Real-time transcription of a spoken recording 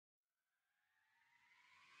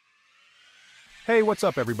Hey, what's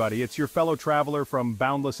up everybody? It's your fellow traveler from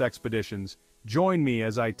Boundless Expeditions. Join me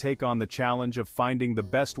as I take on the challenge of finding the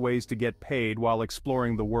best ways to get paid while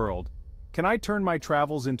exploring the world. Can I turn my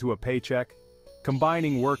travels into a paycheck?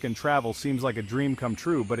 Combining work and travel seems like a dream come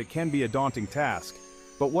true, but it can be a daunting task.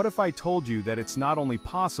 But what if I told you that it's not only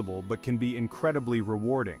possible but can be incredibly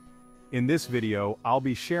rewarding? In this video, I'll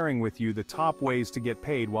be sharing with you the top ways to get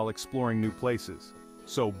paid while exploring new places.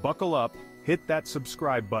 So buckle up, hit that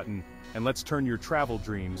subscribe button, and let's turn your travel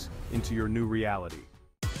dreams into your new reality.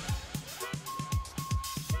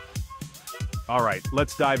 Alright,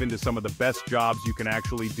 let's dive into some of the best jobs you can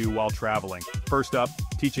actually do while traveling. First up,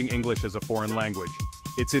 teaching English as a foreign language.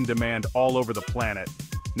 It's in demand all over the planet.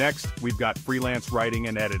 Next, we've got freelance writing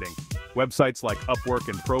and editing. Websites like Upwork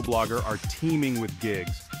and ProBlogger are teeming with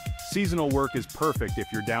gigs. Seasonal work is perfect if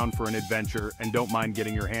you're down for an adventure and don't mind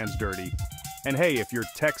getting your hands dirty. And hey, if you're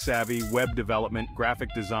tech-savvy, web development,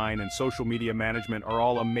 graphic design, and social media management are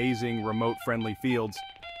all amazing, remote-friendly fields,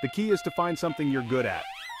 the key is to find something you're good at,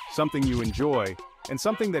 something you enjoy, and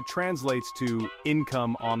something that translates to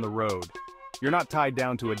income on the road. You're not tied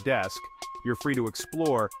down to a desk, you're free to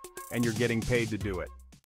explore, and you're getting paid to do it.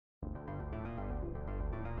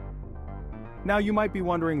 Now you might be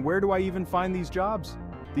wondering, where do I even find these jobs?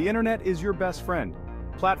 The internet is your best friend.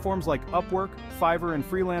 Platforms like Upwork, Fiverr, and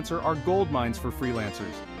Freelancer are goldmines for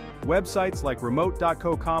freelancers. Websites like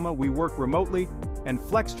remote.co, we work remotely, and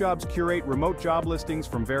FlexJobs curate remote job listings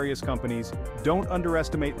from various companies. Don't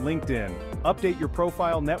underestimate LinkedIn. Update your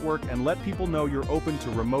profile network and let people know you're open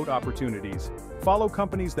to remote opportunities. Follow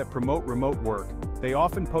companies that promote remote work. They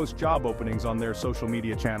often post job openings on their social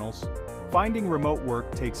media channels. Finding remote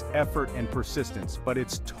work takes effort and persistence, but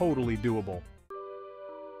it's totally doable.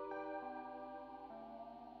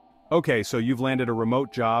 Okay, so you've landed a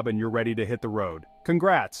remote job and you're ready to hit the road.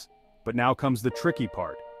 Congrats! But now comes the tricky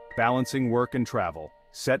part. Balancing work and travel.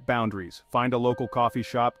 Set boundaries. Find a local coffee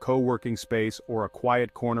shop, co-working space, or a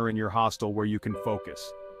quiet corner in your hostel where you can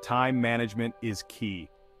focus. Time management is key.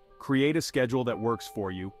 Create a schedule that works for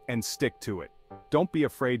you, and stick to it. Don't be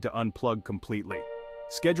afraid to unplug completely.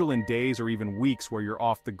 Schedule in days or even weeks where you're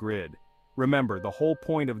off the grid. Remember, the whole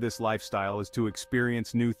point of this lifestyle is to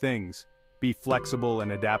experience new things. Be flexible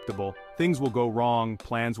and adaptable. Things will go wrong,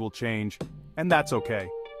 plans will change, and that's okay.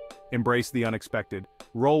 Embrace the unexpected,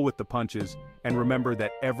 roll with the punches, and remember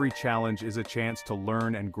that every challenge is a chance to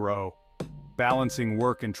learn and grow. Balancing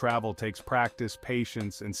work and travel takes practice,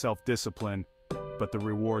 patience, and self-discipline, but the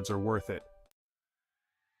rewards are worth it.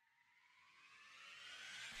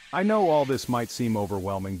 I know all this might seem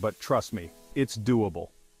overwhelming, but trust me, it's doable.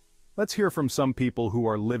 Let's hear from some people who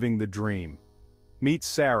are living the dream. Meet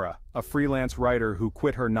Sarah, a freelance writer who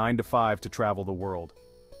quit her 9-to-5 to travel the world.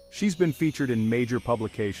 She's been featured in major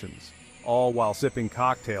publications, all while sipping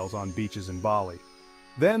cocktails on beaches in Bali.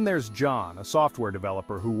 Then there's John, a software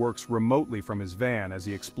developer who works remotely from his van as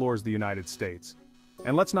he explores the United States.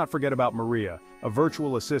 And let's not forget about Maria, a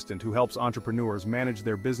virtual assistant who helps entrepreneurs manage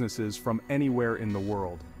their businesses from anywhere in the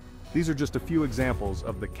world. These are just a few examples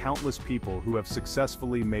of the countless people who have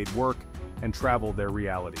successfully made work and travel their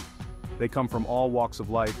reality. They come from all walks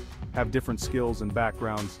of life, have different skills and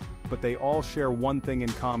backgrounds, but they all share one thing in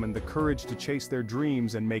common: the courage to chase their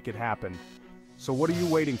dreams and make it happen. So what are you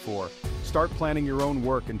waiting for? Start planning your own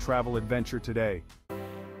work and travel adventure today.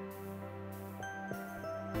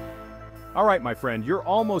 Alright my friend, you're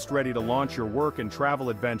almost ready to launch your work and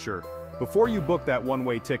travel adventure. Before you book that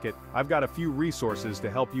one-way ticket, I've got a few resources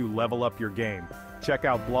to help you level up your game. Check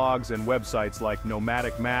out blogs and websites like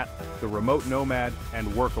Nomadic Matt, The Remote Nomad, and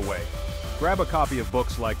Workaway. Grab a copy of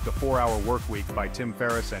books like The 4-Hour Workweek by Tim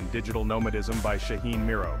Ferriss and Digital Nomadism by Shaheen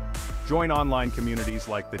Miro. Join online communities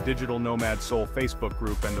like the Digital Nomad Soul Facebook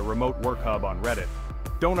group and the Remote Work Hub on Reddit.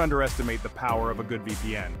 Don't underestimate the power of a good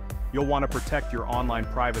VPN. You'll want to protect your online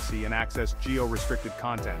privacy and access geo-restricted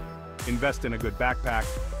content. Invest in a good backpack,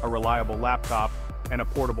 a reliable laptop, and a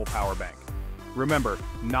portable power bank. Remember,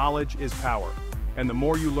 knowledge is power, and the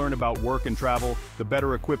more you learn about work and travel, the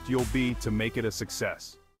better equipped you'll be to make it a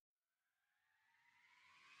success.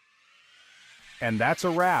 And that's a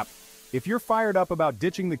wrap. If you're fired up about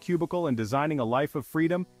ditching the cubicle and designing a life of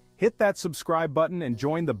freedom, hit that subscribe button and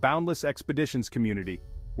join the Boundless Expeditions community.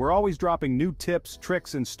 We're always dropping new tips,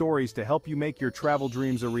 tricks, and stories to help you make your travel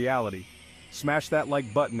dreams a reality. Smash that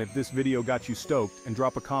like button if this video got you stoked, and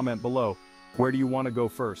drop a comment below. Where do you want to go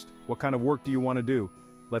first? What kind of work do you want to do?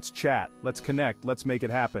 Let's chat, let's connect, let's make it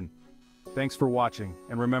happen. Thanks for watching,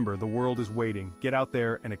 and remember, the world is waiting. Get out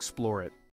there and explore it.